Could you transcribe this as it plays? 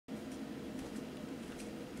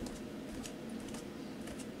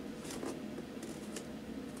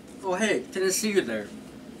Oh hey, didn't see you there.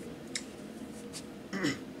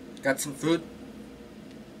 Got some food?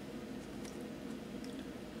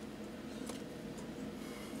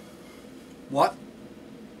 What?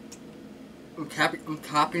 I'm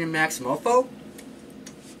copying Max Mofo?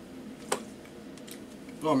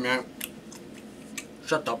 Oh man.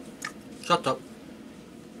 Shut up. Shut up.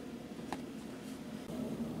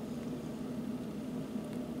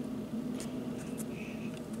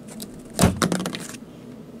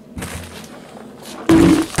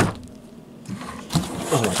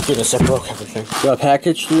 Oh my goodness, I broke everything. Got a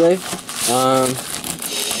package today.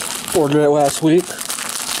 Ordered it last week.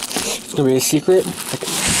 It's gonna be a secret.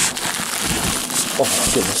 Oh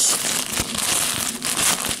my goodness.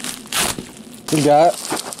 We got,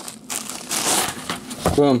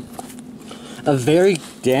 boom, a very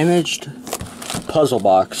damaged puzzle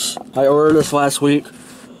box. I ordered this last week.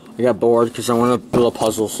 I got bored because I wanted to build a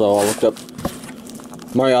puzzle, so I looked up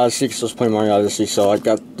Mario Odyssey because I was playing Mario Odyssey, so I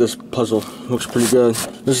got this puzzle. Looks pretty good.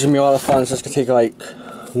 This is gonna be a lot of fun. This is gonna take like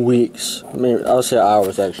weeks. I mean, I would say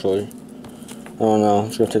hours actually. I don't know.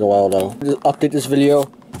 It's gonna take a while though. Just update this video.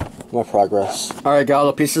 My progress. Alright, got all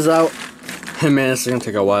the pieces out. Hey man, this is gonna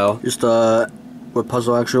take a while. Just what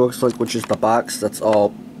puzzle actually looks like, which is the box that's all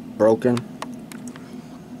broken.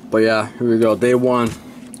 But yeah, here we go. Day one.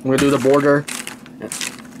 I'm gonna do the border,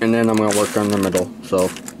 and then I'm gonna work on the middle. So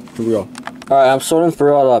here we go. Alright, I'm sorting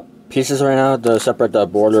through all the pieces right now to separate the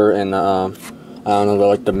border and I don't know,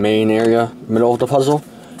 like the main area, middle of the puzzle.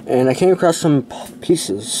 And I came across some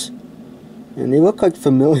pieces, and they look like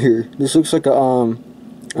familiar. This looks like a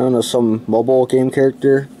I don't know, some mobile game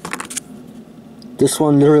character. This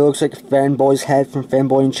one literally looks like Fanboy's head from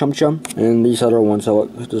Fanboy and Chum Chum. And these other ones are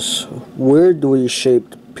like this weirdly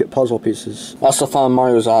shaped puzzle pieces. Also found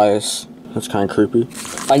Mario's eyes. That's kind of creepy.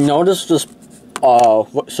 I noticed just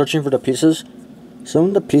searching for the pieces, some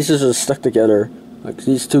of the pieces are stuck together. Like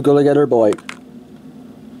these two go together, but like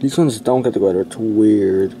these ones don't get together. It's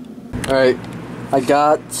weird. Alright, I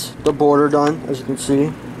got the border done, as you can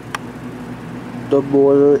see. The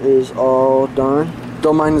border is all done.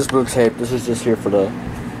 Don't mind this blue tape. This is just here for the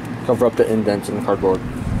cover up the indents in the cardboard.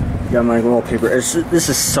 Got my little paper. This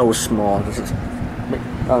is so small. This is,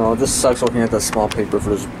 I don't know. This sucks looking at that small paper for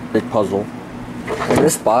this big puzzle. And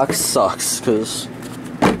this box sucks because,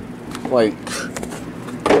 like,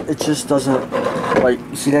 it just doesn't. Like,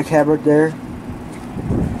 you see that cabinet there?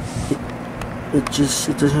 It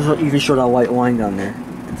doesn't even show that white line down there.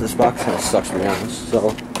 This box kind of sucks, to be honest.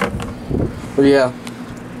 So, but yeah.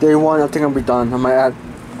 Day one, I think I'll be done. I might add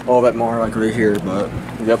a little bit more like right here, but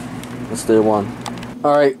yep, that's day one.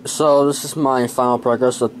 Alright, so this is my final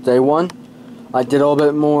progress of day one. I did a little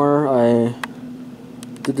bit more. I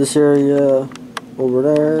did this area over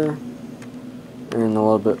there, and a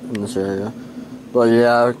little bit in this area. But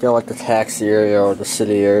yeah, I got like the taxi area or the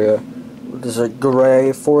city area. There's a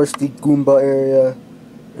gray, foresty Goomba area,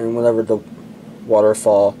 and whatever the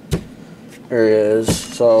waterfall area is.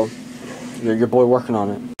 So, your boy working on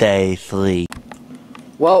it. Day 3.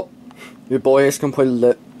 Well, your boy is completed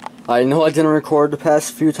it. I know I didn't record the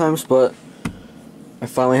past few times, but I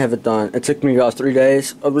finally have it done. It took me about 3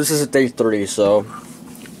 days. This is day 3, so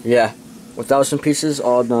yeah. 1,000 pieces,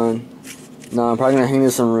 all done. Now I'm probably gonna hang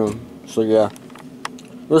this in a room. So yeah,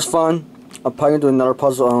 it was fun. I'm probably gonna do another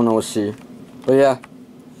puzzle. I don't know. We'll see. But yeah,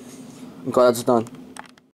 I'm glad it's done.